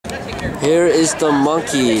Here is the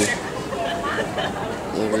monkey.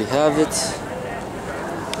 There we have it.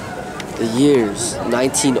 The years: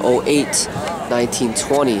 1908,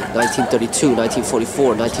 1920, 1932,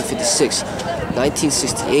 1944, 1956,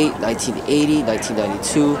 1968, 1980,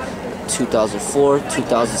 1992, 2004,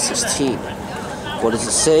 2016. What does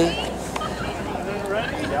it say?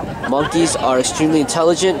 Monkeys are extremely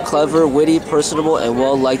intelligent, clever, witty, personable, and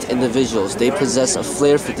well-liked individuals. They possess a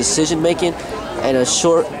flair for decision-making and are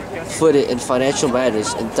short-footed in financial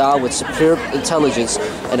matters, endowed with superior intelligence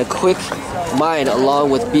and a quick mind,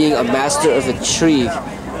 along with being a master of intrigue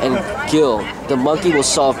and guile. The monkey will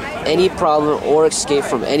solve any problem or escape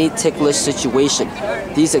from any ticklish situation.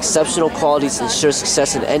 These exceptional qualities ensure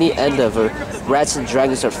success in any endeavor. Rats and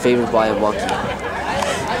dragons are favored by a monkey.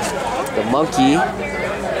 The monkey.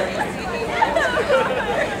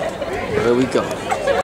 Here we go.